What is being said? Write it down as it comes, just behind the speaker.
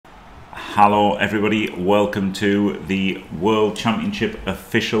Hello everybody, welcome to the World Championship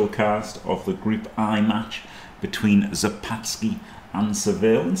official cast of the Group I match between Zopatski and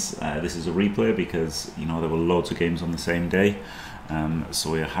Sirvejlance. This is a replay because, you know, there were loads of games on the same day,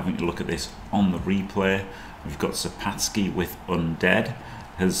 so we're having to look at this on the replay. We've got Zopatski with Undead,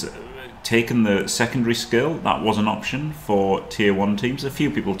 has taken the secondary skill. That was an option for tier 1 teams. A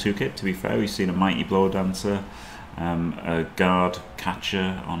few people took it, to be fair. We've seen a Mighty Blow Dancer, a guard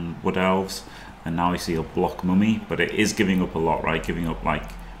catcher on Wood Elves, and now we see a block mummy, but it is giving up a lot, right? Giving up,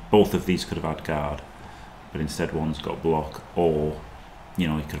 like, both of these could have had guard, but instead one's got block, or, you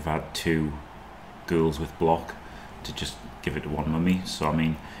know, he could have had two ghouls with block to just give it to one mummy. So I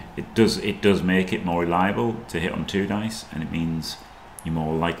mean, it does make it more reliable to hit on 2 dice, and it means you're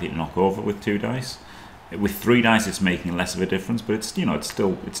more likely to knock over with 2 dice. With 3 dice it's making less of a difference, but it's, you know, it's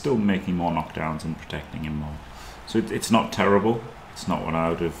still making more knockdowns and protecting him more. So it's not terrible. It's not what I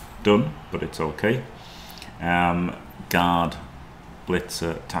would have done, but it's okay. Guard,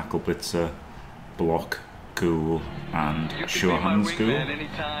 blitzer, tackle blitzer, block, ghoul, and sure hands ghoul.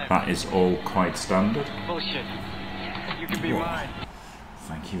 That is all quite standard. You can be mine.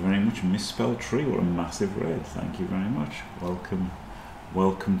 Thank you very much. Misspelled tree. What a massive raid. Thank you very much.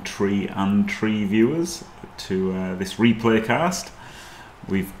 Welcome tree and tree viewers to this replay cast.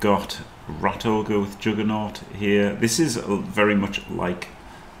 We've got Rat Ogre with Juggernaut here. This is very much like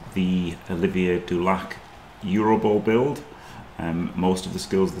the Olivier Dulac Eurobowl build. Most of the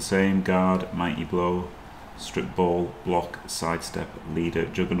skills are the same: guard, mighty blow, strip ball, block, sidestep, leader,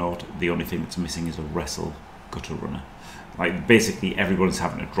 Juggernaut. The only thing that's missing is a wrestle, gutter runner. Like, basically everyone's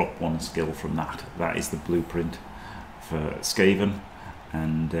having to drop one skill from that. That is the blueprint for Skaven,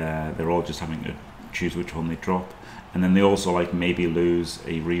 and they're all just having to choose which one they drop. And then they also, like, maybe lose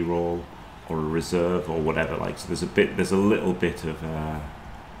a reroll or a reserve or whatever. Like, so there's a little bit of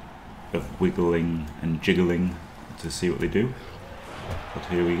wiggling and jiggling to see what they do. But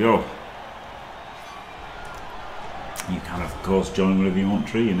here we go. You can of course join whenever you want,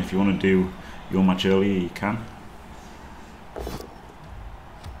 Tree, and if you want to do your match earlier, you can.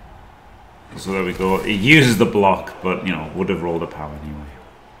 So there we go. It uses the block, but, you know, would have rolled a power anyway.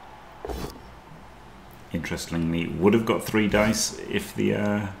 Interestingly, would have got 3 dice if the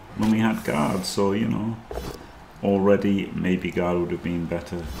mummy had guard, so, you know, already maybe guard would have been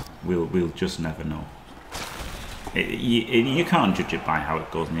better. We'll just never know. You can't judge it by how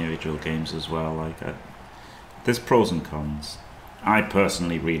it goes in the individual games as well. Like, there's pros and cons. I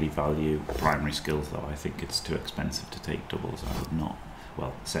personally really value primary skills, though. I think it's too expensive to take doubles. I would not,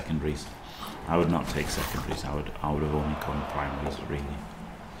 well, secondaries. I would not take secondaries. I would have only gone primaries, really.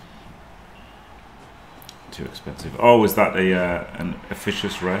 Too expensive. Oh, is that an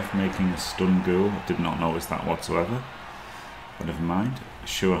officious ref making a stun ghoul? Did not notice that whatsoever. But never mind.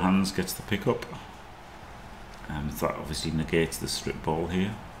 Sure hands gets the pickup. That obviously negates the strip ball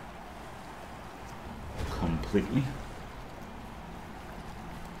here completely.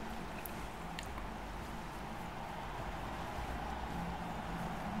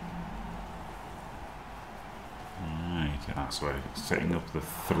 Right, so we're setting up the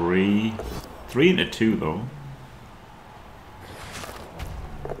 3 into 2 though.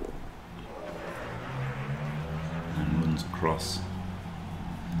 And runs across.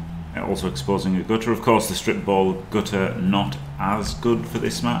 Also exposing a gutter. Of course, the strip ball gutter not as good for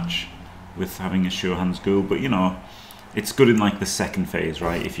this match with having a sure hands ghoul, but, you know, it's good in, like, the second phase,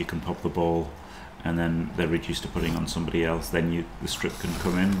 right? If you can pop the ball and then they're reduced to putting on somebody else, then the strip can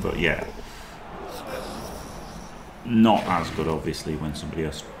come in. But yeah, not as good obviously when somebody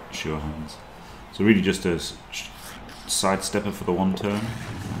has sure hands. So really just a sidestepper for the 1 turn,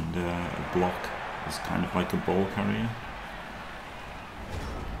 and a block is kind of like a ball carrier.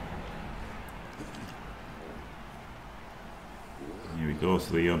 Here we go.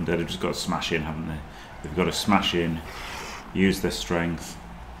 So the undead have just got to smash in, haven't they? They've got to smash in, use their strength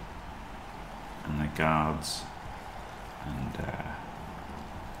and their guards and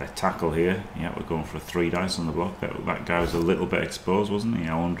their tackle here. Yeah, we're going for a 3 dice on the block. That guy was a little bit exposed, wasn't he?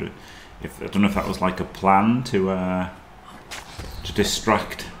 I wonder if, I don't know if that was like a plan to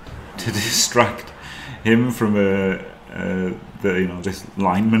distract him from this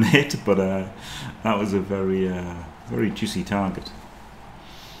lineman hit, but that was a very juicy target.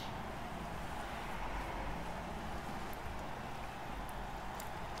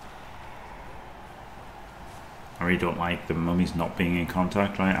 I really don't like the mummies not being in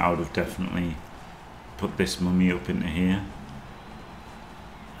contact, right? I would have definitely put this mummy up into here,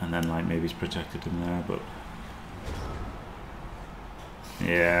 and then, like, maybe it's protected in there, but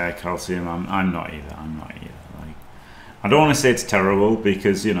yeah, calcium. I'm not either. Like, I don't want to say it's terrible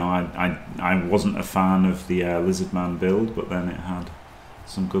because, you know, I wasn't a fan of the Lizard Man build, but then it had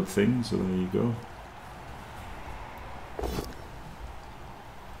some good things, so there you go.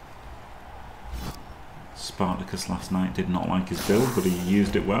 Spartacus last night did not like his build, but he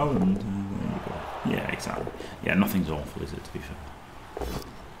used it well, and there you go. Yeah, exactly. Yeah, nothing's awful, is it, to be fair?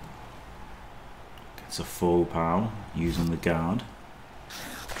 It's a full pow using the guard.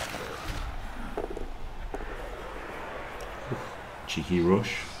 Cheeky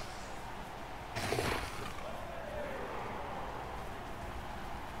rush.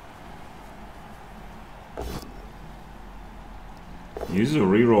 Uses a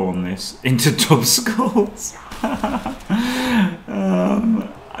reroll on this into dub skulls.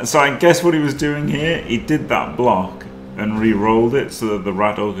 So I guess what he was doing here, he did that block and re-rolled it so that the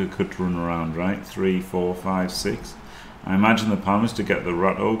Rat Ogre could run around, right? 3, 4, 5, 6. I imagine the plan was to get the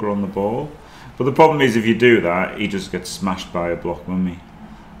Rat Ogre on the ball. But the problem is if you do that, he just gets smashed by a block mummy.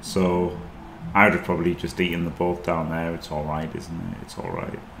 So I would have probably just eaten the both down there. It's alright, isn't it? It's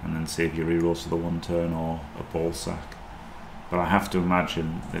alright. And then save your rerolls for the one turn or a ball sack. But I have to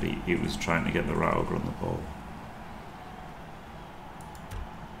imagine that he was trying to get the Rat Ogre on the ball.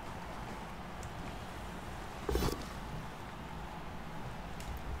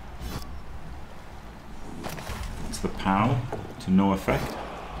 It's the POW to no effect.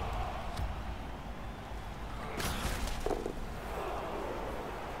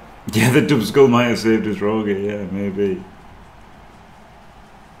 Yeah, the dub skull might have saved his Roger, yeah, maybe.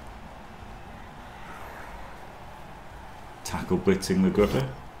 Tackle blitzing the gutter.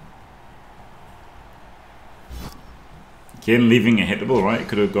 Again, leaving it hittable, right?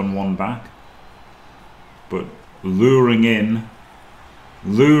 Could have gone one back. But luring in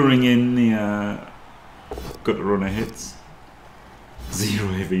the gutter runner hits. 0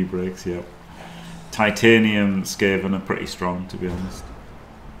 AV breaks, yep. Titanium Skaven are pretty strong, to be honest.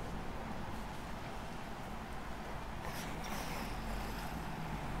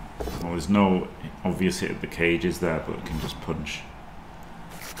 Well, there's no obvious hit at the cages there, but it can just punch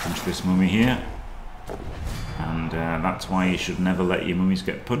this mummy here. And that's why you should never let your mummies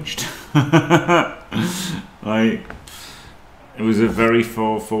get punched. Like, it was a very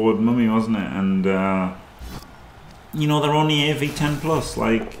forward mummy, wasn't it? And you know, they're only AV10 plus.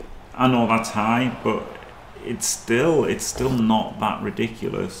 Like, I know that's high, but it's still not that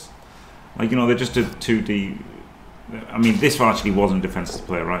ridiculous. Like, you know, they're just a 2D. I mean, this one actually wasn't defensive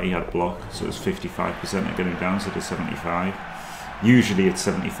player, right? He had block, so it was 55% to get him down, so to 75. Usually it's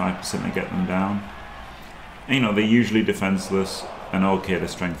 75% to get them down. And, you know, they're usually defenseless, and okay, they're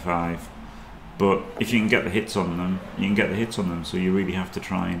strength 5. But if you can get the hits on them, you can get the hits on them, so you really have to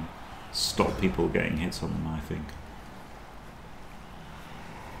try and stop people getting hits on them, I think.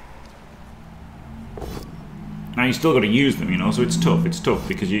 Now you still got to use them, you know, so it's tough. It's tough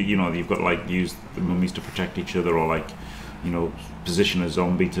because you know you've got to like use the mummies to protect each other, or like, you know, position a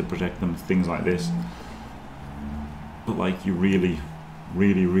zombie to protect them, things like this. But like you really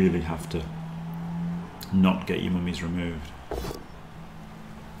have to not get your mummies removed.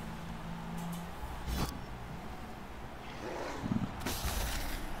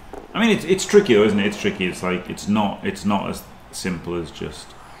 I mean, it's tricky though, isn't it? It's tricky. It's like it's not as simple as just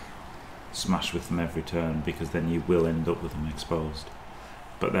smash with them every turn, because then you will end up with them exposed.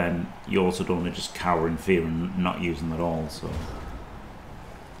 But then you also don't want to just cower in fear and not use them at all. So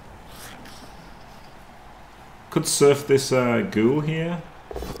could surf this ghoul here.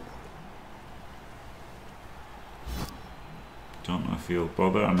 Don't know if he'll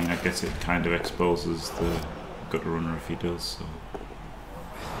bother. I mean, I guess it kind of exposes the gutter runner if he does. So.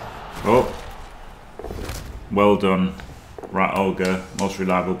 Oh, well done. Rat Ogre, most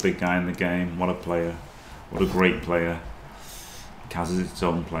reliable big guy in the game. What a player. What a great player. Kaz is its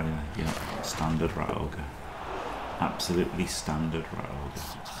own player. Yeah, standard Rat Ogre. Absolutely standard Rat Ogre.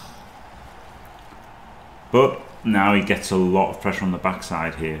 But now he gets a lot of pressure on the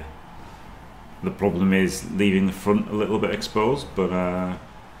backside here. The problem is leaving the front a little bit exposed, but I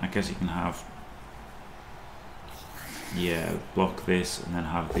guess you can have, yeah, block this and then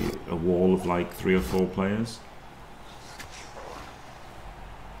have a wall of like 3 or 4 players.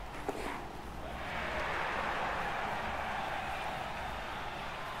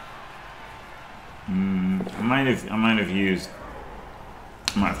 I might have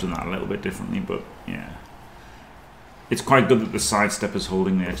done that a little bit differently, but yeah. It's quite good that the sidestep is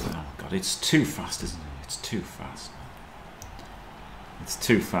holding the extra. Oh god, it's too fast, isn't it? It's too fast. It's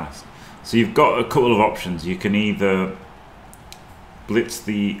too fast. So you've got a couple of options. You can either blitz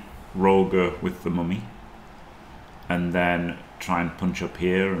the Roger with the mummy and then try and punch up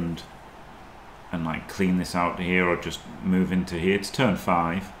here and and like clean this out here, or just move into here. It's turn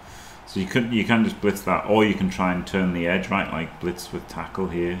 5, so you can just blitz that, or you can try and turn the edge, right? Like blitz with tackle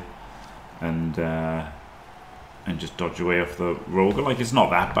here, and just dodge away off the rogue. Like it's not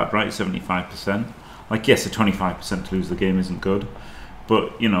that bad, right? 75%. Like yes, a 25% to lose the game isn't good,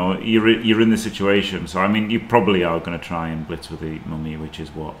 but you know you're in the situation. So I mean, you probably are going to try and blitz with the mummy, which is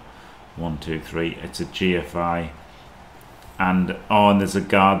what 1, 2, 3. It's a GFI. And and there's a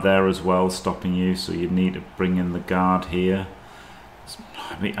guard there as well stopping you, so you need to bring in the guard here.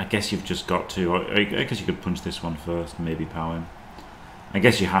 I mean, I guess you've just got to. I guess you could punch this one first, and maybe power him. I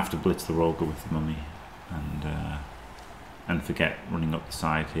guess you have to blitz the rogue with the mummy, and forget running up the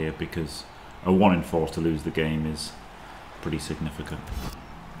side here, because a 1 in 4 to lose the game is pretty significant.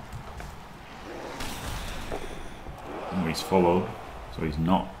 Oh, he's followed, so he's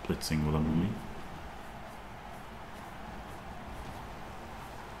not blitzing with a mummy.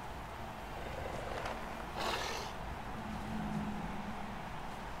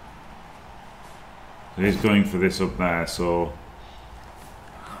 So he's going for this up there, so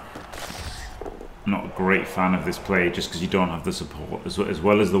I'm not a great fan of this play, just because you don't have the support. As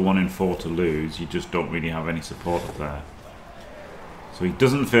well as the 1 in 4 to lose, you just don't really have any support up there. So he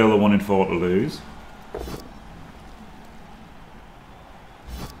doesn't fail the 1 in 4 to lose.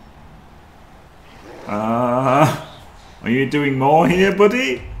 Are you doing more here,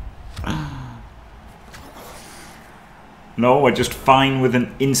 buddy? No, we're just fine with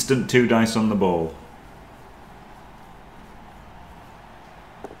an instant 2 dice on the ball.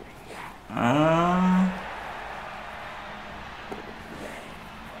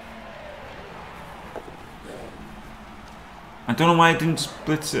 I don't know why I didn't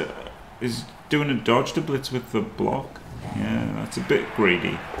blitz it. Is doing a dodge to blitz with the block? Yeah, that's a bit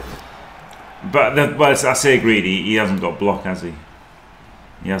greedy. But I say greedy, he hasn't got block, has he?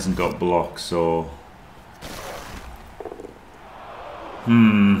 He hasn't got block, so...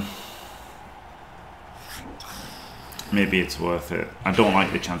 Maybe it's worth it. I don't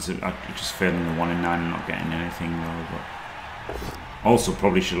like the chance of just failing the 1 in 9 and not getting anything though. But also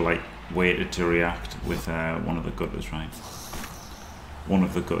probably should have like waited to react with one of the gutters, right? One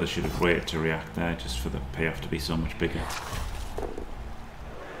of the gutters should have waited to react there, just for the payoff to be so much bigger.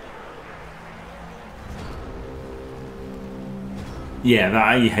 Yeah,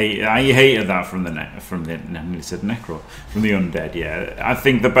 I hated that from the I nearly said necro, from the undead. Yeah, I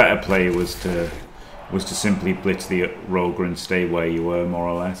think the better play was to simply blitz the rogue and stay where you were, more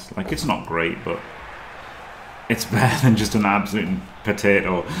or less. Like, it's not great, but it's better than just an absolute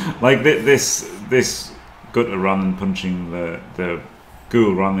potato. Like this gutter, rather than punching the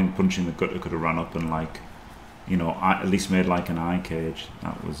ghoul, rather than punching the gutter, could have run up and, like, you know, at least made like an eye cage.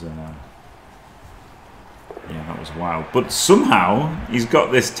 That was yeah, that was wild. But somehow he's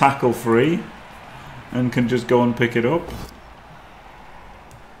got this tackle free and can just go and pick it up.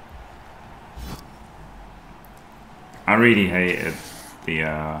 I really hated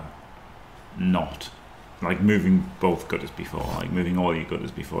the not, like, moving both gutters before, like moving all your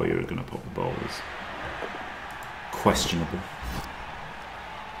gutters before you're going to pop the ball is questionable.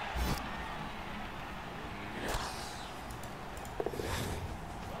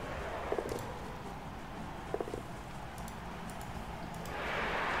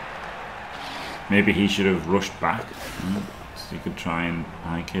 Maybe he should have rushed back, so you could try and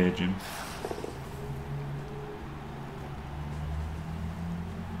eye cage him.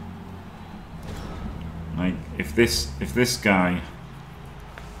 Like, if this guy,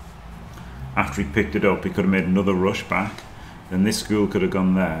 after he picked it up, he could have made another rush back, then this ghoul could have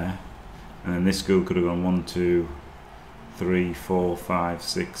gone there, and then this ghoul could have gone 1, 2, 3, 4, 5,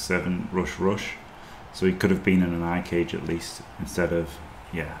 6, 7, rush. So he could have been in an eye cage at least, instead of,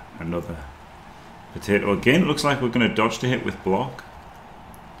 yeah, another potato. Again, it looks like we're going to dodge to hit with block.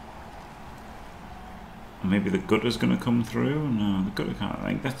 Maybe the gutter's going to come through. No, the gutter can't.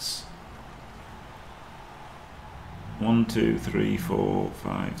 Like, that's 1, 2, 3, 4,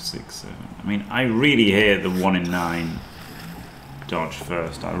 5, 6, 7. I mean, I really hate the 1 in 9 dodge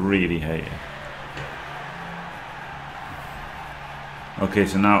first. I really hate it. Okay,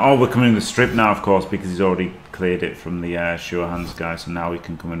 so now, oh, we're coming in with a strip now, of course, because he's already cleared it from the sure hands guy. So now we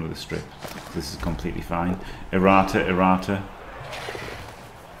can come in with a strip. This is completely fine. Errata.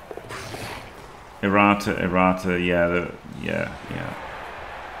 Yeah.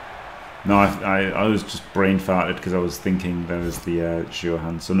 No, I was just brain farted because I was thinking there was the sure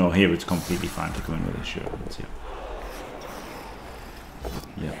hands. So no, here it's completely fine to come in with a sure hands.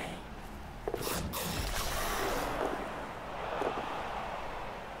 Yeah.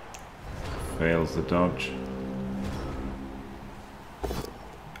 Fails the dodge.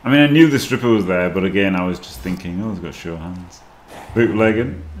 I mean, I knew the stripper was there, but again, I was just thinking, oh, he's got sure hands.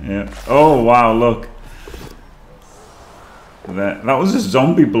 Bootlegging, yeah. Oh, wow, look. That was a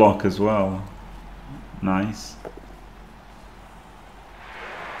zombie block as well. Nice.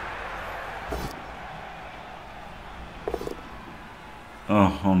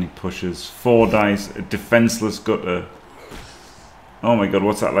 Oh, only pushes. 4 dice, a defenseless gutter. Oh my god,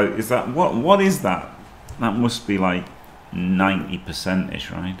 what's that like? Is that, what is that? That must be like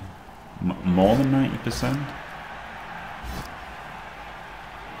 90%-ish, right? More than 90%?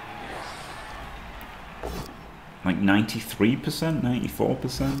 Like 93%?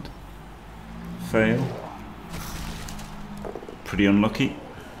 94%? Fail. Pretty unlucky.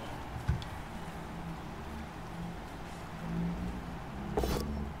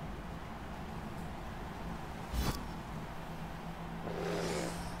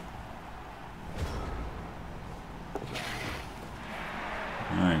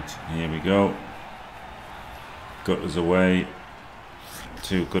 Right, here we go. Gutters away.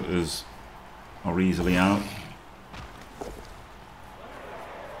 2 gutters are easily out.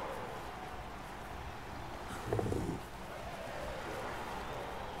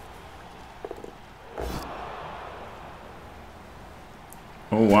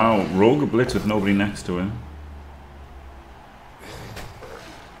 Oh wow, Rogue Blitz with nobody next to him.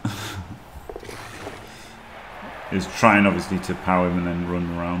 He's trying obviously to power him and then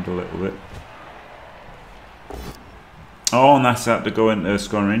run around a little bit. Oh, and that's had to go into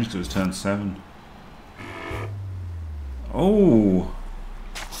scoring range because it was turn 7. Oh!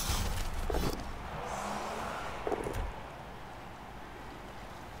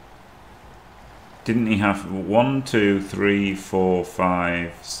 Didn't he have 1, 2, 3, 4,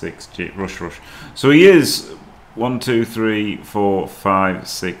 5, 6, rush. So he is 1, 2, 3, 4, 5,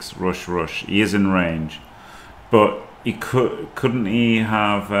 6, rush. He is in range. But he couldn't he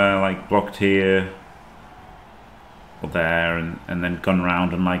have like blocked here or there and then gone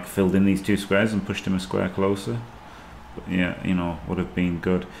around and like filled in these 2 squares and pushed him a square closer? But yeah, you know, would have been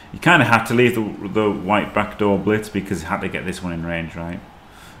good. He kind of had to leave the white backdoor blitz because he had to get this one in range, right?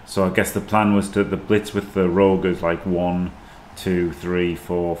 So I guess the plan was to the blitz with the rogue is like 1, 2, 3,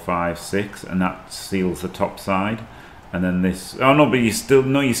 4, 5, 6, and that seals the top side. And then this, oh no, but you still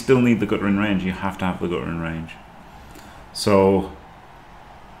need the gutter in range. You have to have the gutter in range. So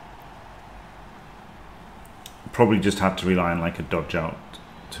probably just had to rely on like a dodge out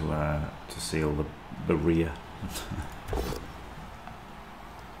to seal the rear.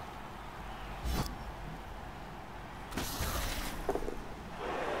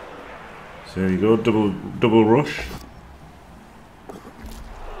 So there you go, double rush.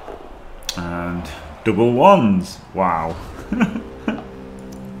 And double ones. Wow.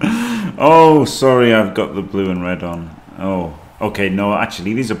 Oh, sorry, I've got the blue and red on. Oh, okay, no,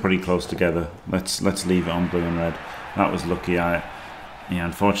 actually these are pretty close together. Let's leave it on blue and red. That was lucky. Yeah,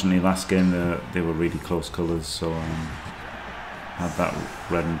 unfortunately last game they were really close colours, so had that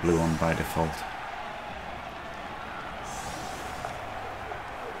red and blue on by default.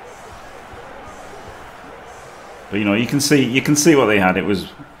 But you know, you can see what they had. It was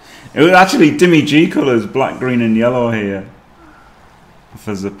actually Dimmy G colours, black, green, and yellow here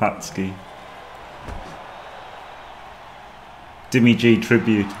for Zopatski. Dimmy G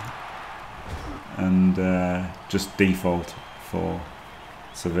tribute, and just default for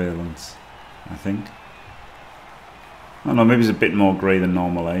Sirvejlance, I think. I don't know, maybe it's a bit more grey than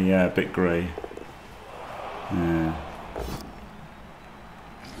normal, eh? Yeah, a bit grey. Yeah.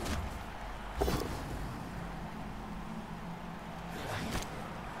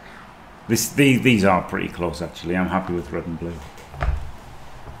 These are pretty close actually. I'm happy with red and blue.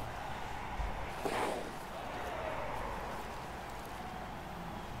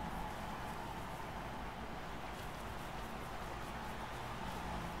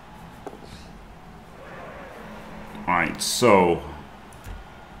 Alright, so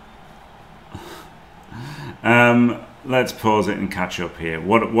let's pause it and catch up here.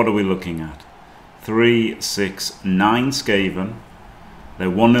 What are we looking at? 3, 6, 9 Skaven. They're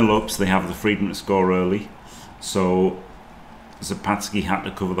 1-0 ups, they have the freedom to score early. So Zopatski had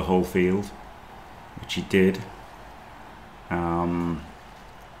to cover the whole field, which he did. And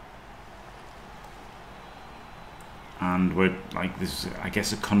we're like, this is, I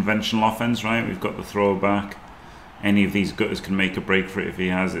guess, a conventional offense, right? We've got the throwback. Any of these gutters can make a break for it if he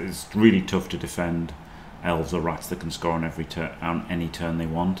has it. It's really tough to defend elves or rats that can score on every turn, any turn they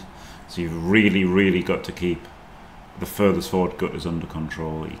want. So you've really got to keep the furthest forward gutters under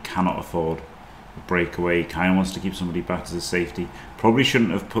control. You cannot afford a breakaway. He kind of wants to keep somebody back as a safety. Probably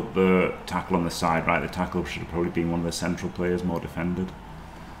shouldn't have put the tackle on the side, right? The tackle should have probably been one of the central players, more defended.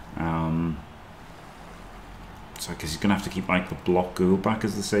 So I guess he's going to have to keep like the block goal back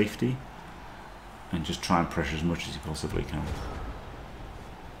as the safety and just try and pressure as much as he possibly can.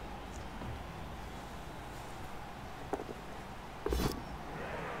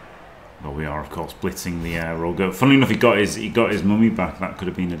 But we are of course blitzing the Rogo. Funnily enough, he got his mummy back. That could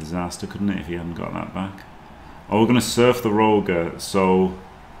have been a disaster, couldn't it, if he hadn't got that back? Oh, we're going to surf the Roger, so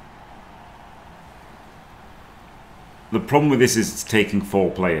the problem with this is it's taking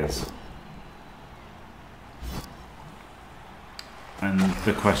 4 players. And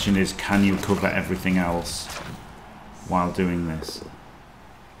the question is, can you cover everything else while doing this?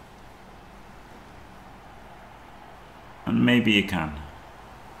 And maybe you can.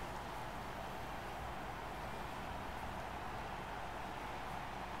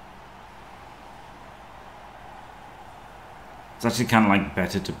 It's actually kind of like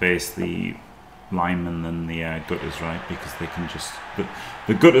better to base the linemen than the gutters, right? Because they can just...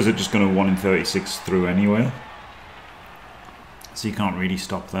 The gutters are just going to 1 in 36 through anyway. So you can't really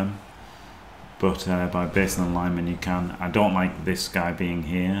stop them. But by basing the linemen you can. I don't like this guy being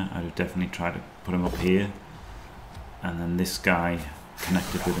here. I would definitely try to put him up here. And then this guy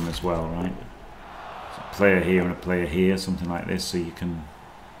connected with him as well, right? So a player here and a player here, something like this. So you can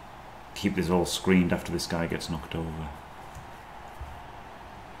keep this all screened after this guy gets knocked over.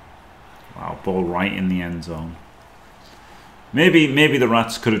 Wow, ball right in the end zone. Maybe the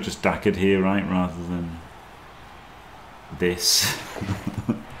Rats could have just dackered here, right, rather than this,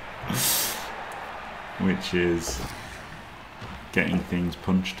 which is getting things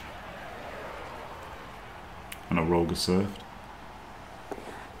punched. And a Roger served.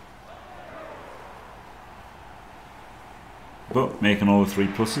 But making all the 3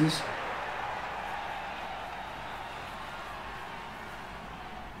 pluses.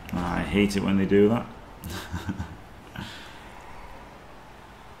 I hate it when they do that.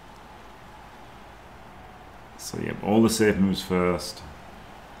 So yeah, all the safe moves first.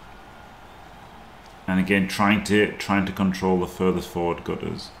 And again, trying to control the furthest forward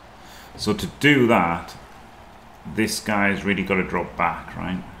gutters. So to do that, this guy's really got to drop back,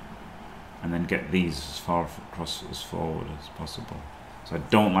 right? And then get these as far across as forward as possible. So I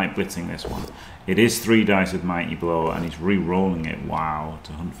don't like blitzing this one. It is 3 dice with Mighty Blow, and he's re-rolling it, wow,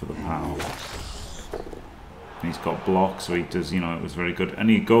 to hunt for the power. And he's got blocks, so he does, you know, it was very good.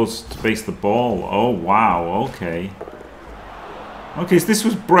 And he goes to base the ball. Oh, wow, okay. Okay, so this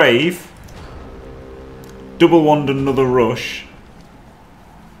was brave. Double wand another rush.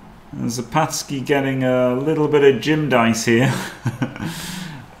 And Zopatski getting a little bit of gym dice here.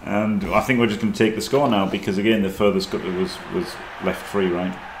 And I think we're just going to take the score now, because again the furthest gutter was left free,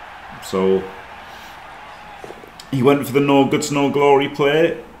 right? So he went for the no guts no glory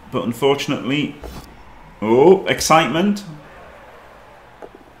play, but unfortunately, oh, excitement.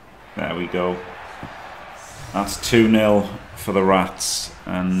 There we go. That's 2-0 for the Rats,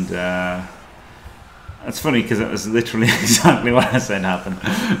 and that's funny because that was literally exactly what I said happened.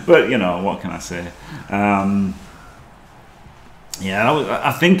 But you know, what can I say? Yeah,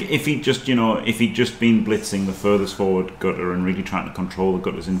 I think if he just, you know, if he'd just been blitzing the furthest forward gutter and really trying to control the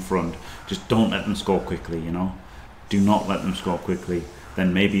gutters in front, just don't let them score quickly, you know. Do not let them score quickly.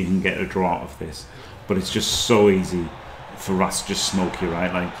 Then maybe you can get a draw out of this. But it's just so easy for Rats to just smoke you,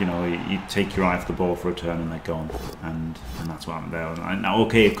 right? Like, you know, you take your eye off the ball for a turn and they're gone. And that's what happened there. Now,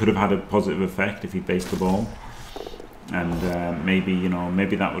 okay, it could have had a positive effect if he based the ball. And maybe, you know,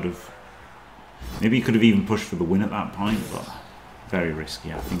 maybe that would have... Maybe he could have even pushed for the win at that point, but... Very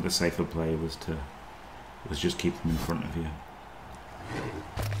risky. I think the safer play was just keep them in front of you.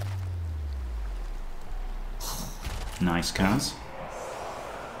 Nice, Kaz.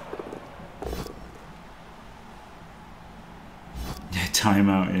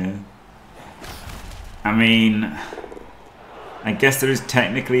 Timeout, yeah. I mean, I guess there is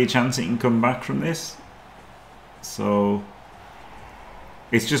technically a chance it can come back from this. So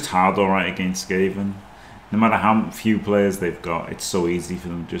it's just hard, alright, against Skaven. No matter how few players they've got, it's so easy for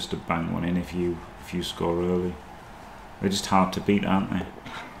them just to bang one in if you score early. They're just hard to beat, aren't they?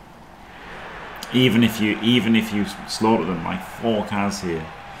 Even if you slaughter them, like 4 Kaz here.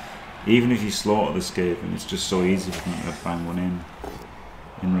 Even if you slaughter the Skaven, it's just so easy for them to bang one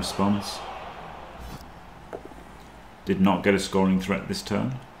in response. Did not get a scoring threat this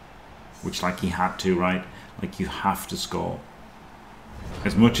turn, which like he had to, right? Like you have to score.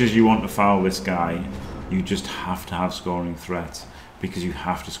 As much as you want to foul this guy, you just have to have scoring threats, because you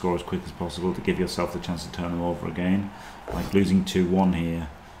have to score as quick as possible to give yourself the chance to turn them over again. Like losing 2-1 here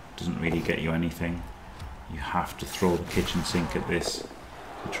doesn't really get you anything. You have to throw the kitchen sink at this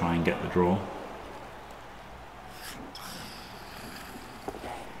to try and get the draw.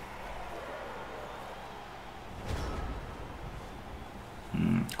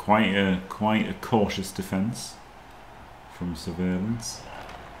 Quite a cautious defence from Sirvejlance.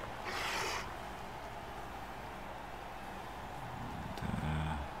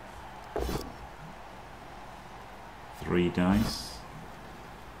 3 dice.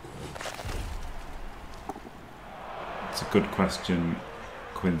 It's a good question,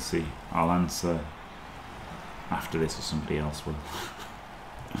 Quincy. I'll answer after this, or somebody else will.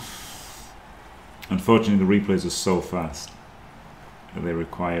 Unfortunately, the replays are so fast that they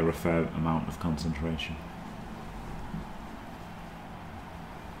require a fair amount of concentration.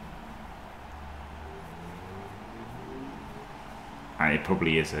 It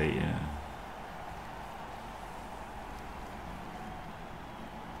probably is a...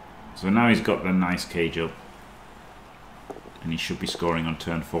 So now he's got the nice cage up, and he should be scoring on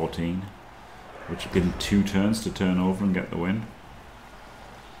turn 14, which will give him 2 turns to turn over and get the win.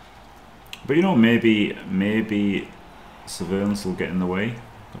 But you know, maybe Sirvejlance will get in the way.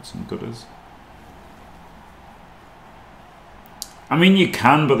 Got some gutters. I mean, you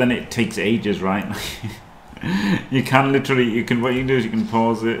can, but then it takes ages, right? You can literally, what you can do is you can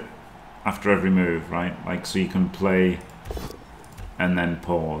pause it after every move, right? Like, so you can play and then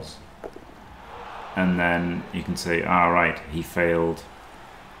pause. And then you can say, right, he failed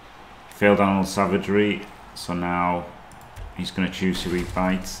animal savagery, so now he's going to choose who he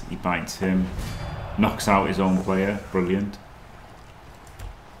bites. He bites him, knocks out his own player, brilliant.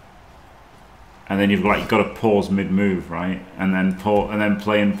 And then you've got to pause mid-move, right? And then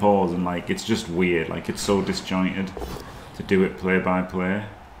play and pause, and like it's just weird. Like, it's so disjointed to do it player by player.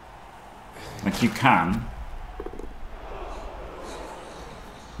 Like, you can,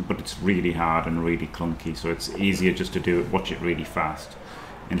 but it's really hard and really clunky, so it's easier just to do it, watch it really fast,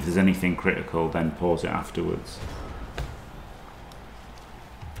 and if there's anything critical, then pause it afterwards.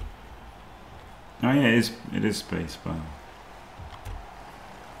 Oh yeah, it is spacebar.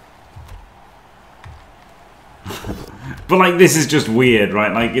 But like, this is just weird,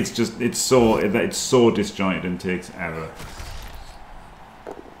 right? Like, it's so disjointed and takes ever.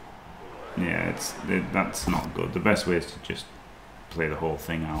 Yeah, that's not good. The best way is to just play the whole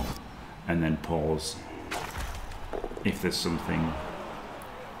thing out and then pause if there's something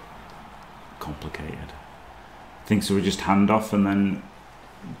complicated. I think so. We just hand off and then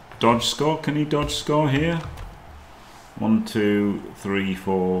dodge score. Can he dodge score here? 1, 2, 3,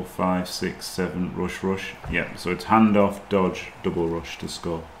 4, 5, 6, 7, rush. Yeah, so it's hand off, dodge, double rush to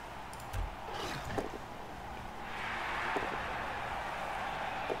score.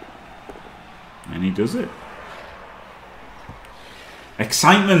 And he does it.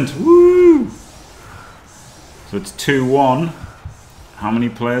 Excitement! Woo! So it's 2-1. How many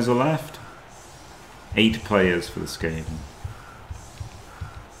players are left? 8 players for the Skaven.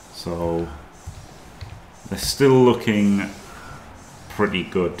 So they're still looking pretty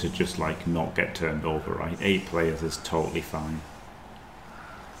good to just like not get turned over, right? 8 players is totally fine.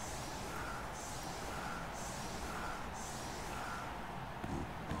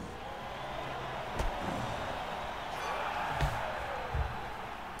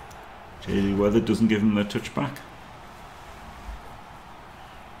 JD Weather doesn't give him the touchback.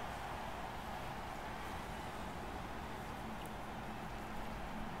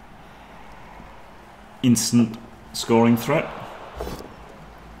 Instant scoring threat.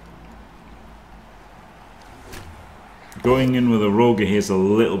 Going in with a rogue here is a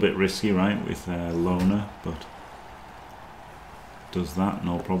little bit risky, right, with Loner, but does that,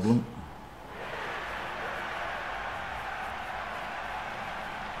 no problem.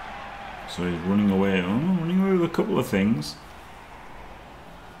 So he's running away. Oh, running away with a couple of things.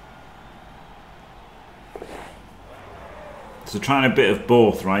 So trying a bit of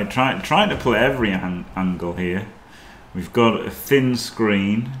both, right? Trying to play every angle here. We've got a thin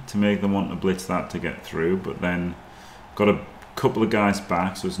screen to make them want to blitz that to get through, but then got a couple of guys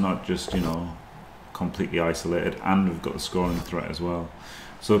back, so it's not just, you know, completely isolated, and we've got the scoring threat as well.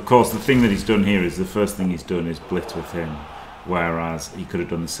 So of course the thing that he's done here is the first thing he's done is blitz with him, whereas he could have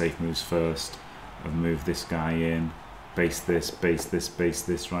done the safe moves first and moved this guy in, base this,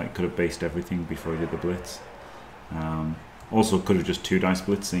 right? Could have based everything before he did the blitz. Also could have just 2 dice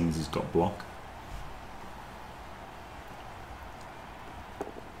blitzing as he's got block.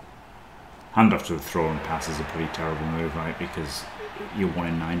 Handoff to the throw and pass is a pretty terrible move, right? Because you're 1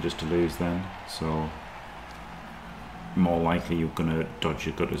 in 9 just to lose then. So more likely you're going to dodge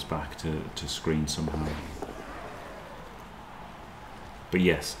your gutters back to screen somehow. But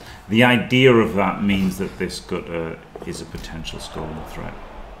yes, the idea of that means that this gutter is a potential scoring threat.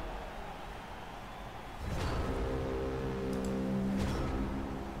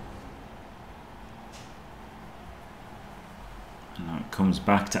 Now Comes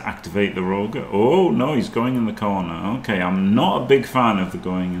back to activate the rogue. Oh no, he's going in the corner. Okay, I'm not a big fan of the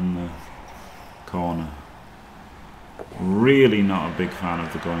going in the corner. Really not a big fan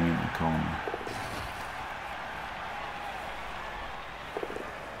of the going in the corner.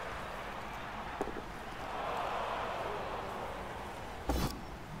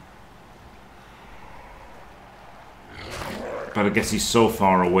 But I guess he's so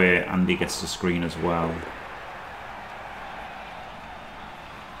far away and he gets to screen as well.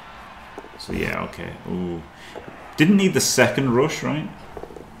 So yeah, okay. Ooh. Didn't need the second rush, right?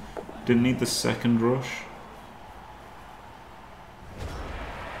 Didn't need the second rush.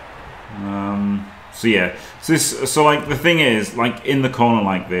 So yeah. So like the thing is, like in the corner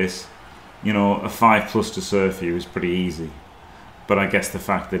like this, you know, a 5+ to serve you is pretty easy. But I guess the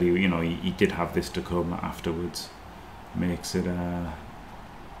fact that he did have this to come afterwards makes it a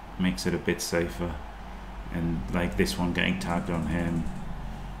bit safer. And like this one getting tagged on him.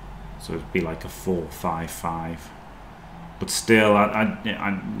 So it'd be like a 4-5-5, but still, I don't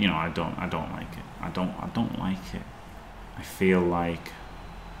like it. I don't like it. I feel like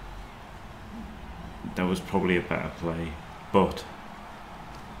that was probably a better play, but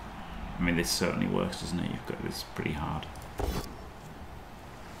I mean, this certainly works, doesn't it? You've got this pretty hard.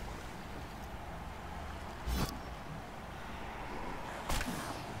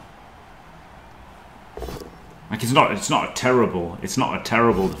 Like it's not a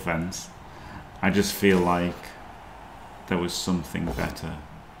terrible defense. I just feel like there was something better.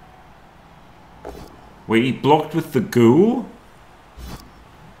 Wait, he blocked with the ghoul?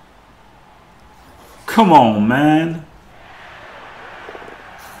 Come on, man.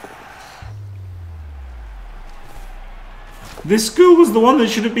 This ghoul was the one that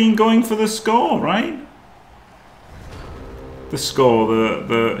should have been going for the score, right? The score,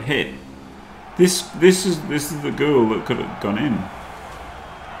 the hit. This is the ghoul that could have gone in.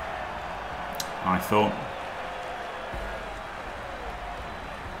 I thought.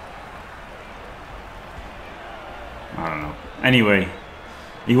 I don't know. Anyway,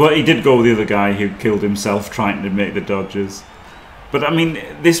 he did go with the other guy who killed himself trying to make the dodges. But I mean,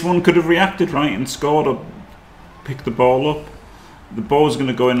 this one could have reacted, right, and scored or picked the ball up. The ball's going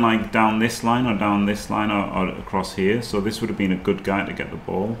to go in like down this line or down this line or across here. So this would have been a good guy to get the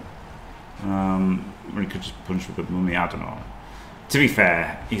ball. Or he could just punch with the mummy, I don't know. To be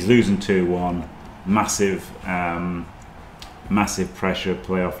fair, he's losing 2-1. Massive pressure,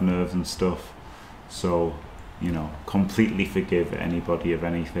 playoff nerves and stuff. So, you know, completely forgive anybody of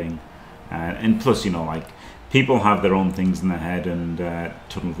anything. And plus, you know, like, people have their own things in their head and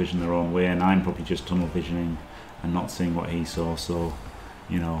tunnel vision their own way. And I'm probably just tunnel visioning and not seeing what he saw. So,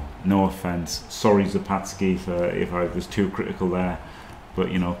 you know, no offense. Sorry, Zopatski, if I was too critical there. But,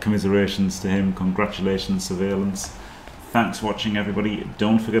 you know, commiserations to him. Congratulations, Sirvejlance. Thanks for watching, everybody.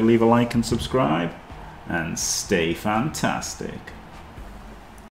 Don't forget to leave a like and subscribe. And stay fantastic.